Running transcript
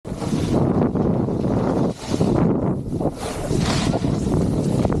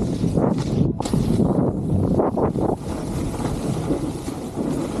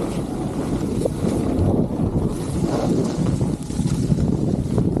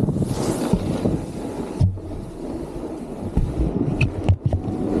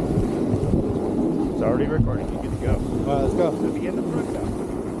recording. You good to go. All right, let's go. Let me get in the front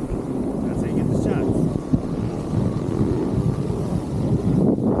though. That's how you get the shots.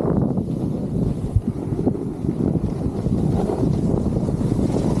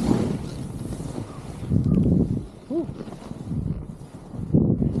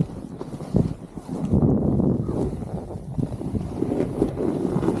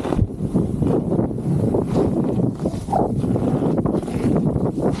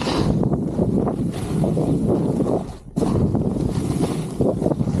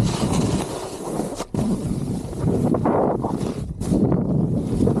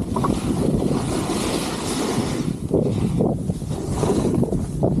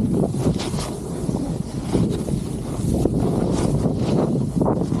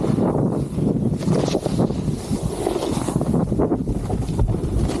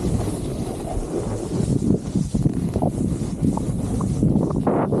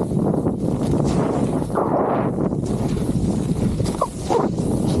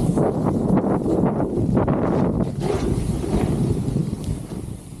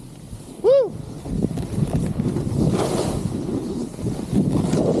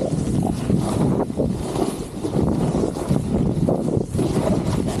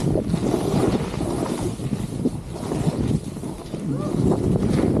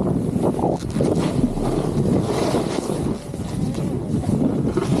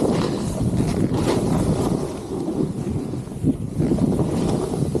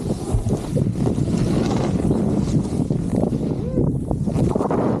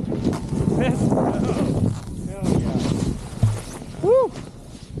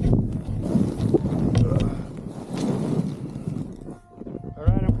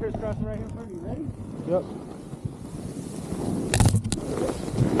 Right here in front of you, ready? Yep.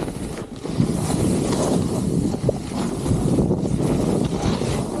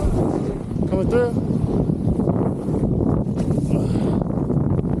 Coming through.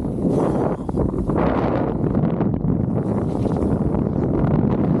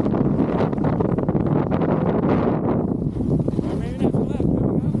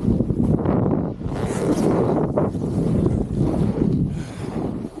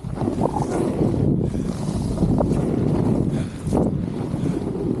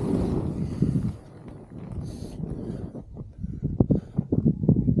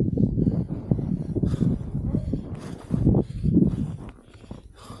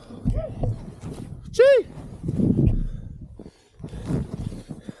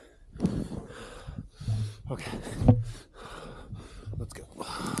 Okay, let's go.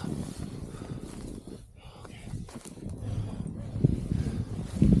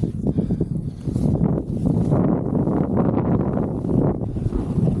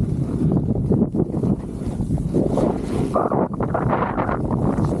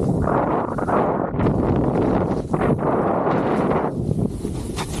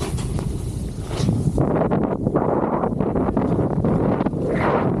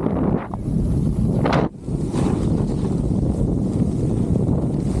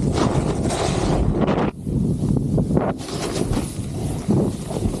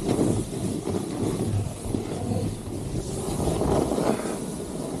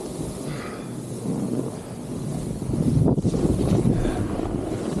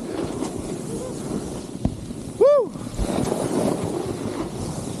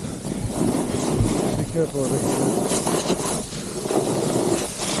 Careful of it.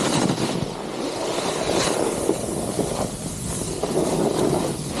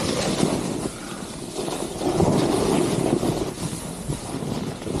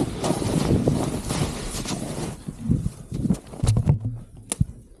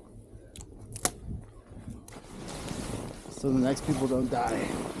 So the next people don't die.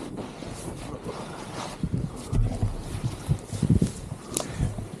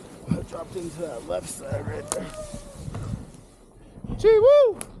 Dropped into that left side right there. Gee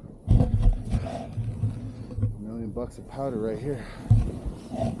woo! $1 million of powder right here.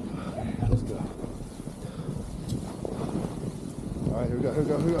 Okay, let's go. Alright, here we go, here we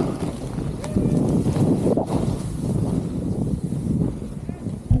go, here we go.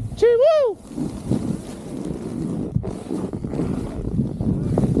 Gee woo!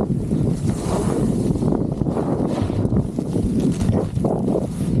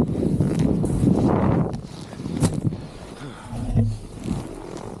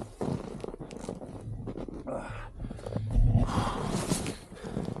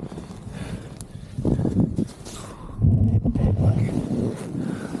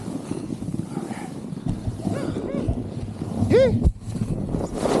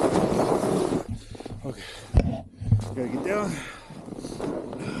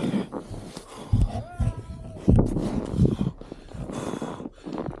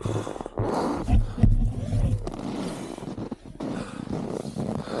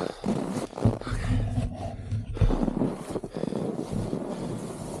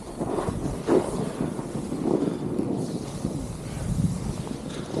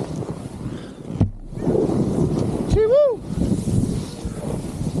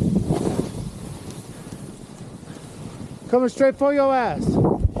 Coming straight for your ass.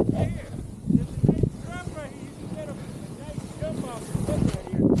 Right here. There's a nice drop right here. You can get a nice jump off the foot right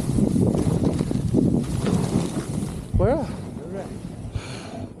here. Where? All right.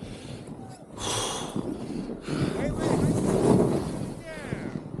 Wait.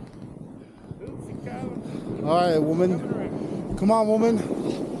 Yeah. Oopsie, Colin. All right, woman. Come on, woman.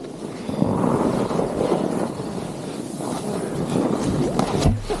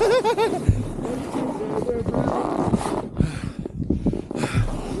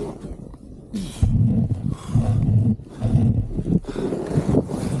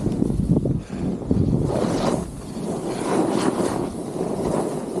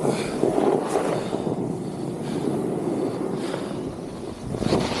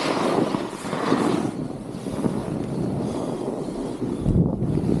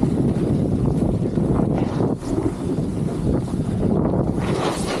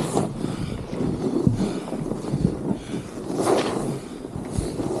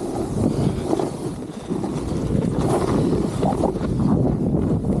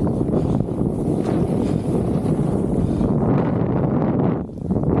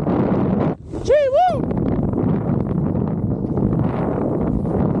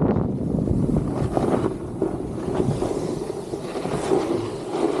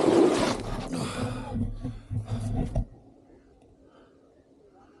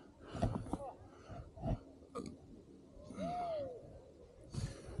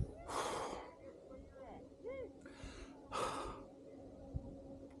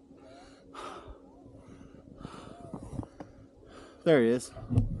 There he is.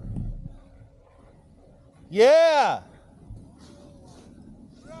 Yeah!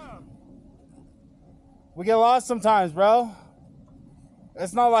 We get lost sometimes, bro.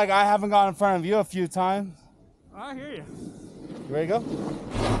 It's not like I haven't gone in front of you a few times. I hear you. You ready to go?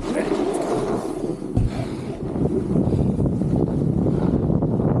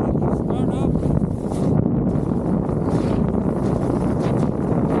 Start up.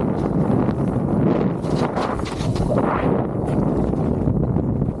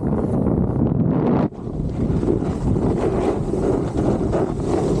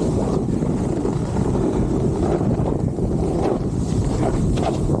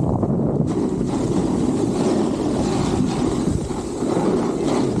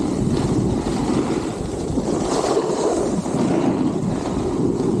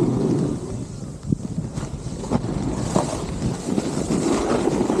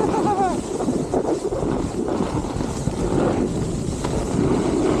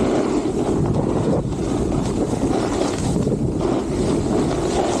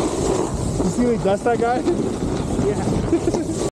 You see when he dust that guy? Yeah.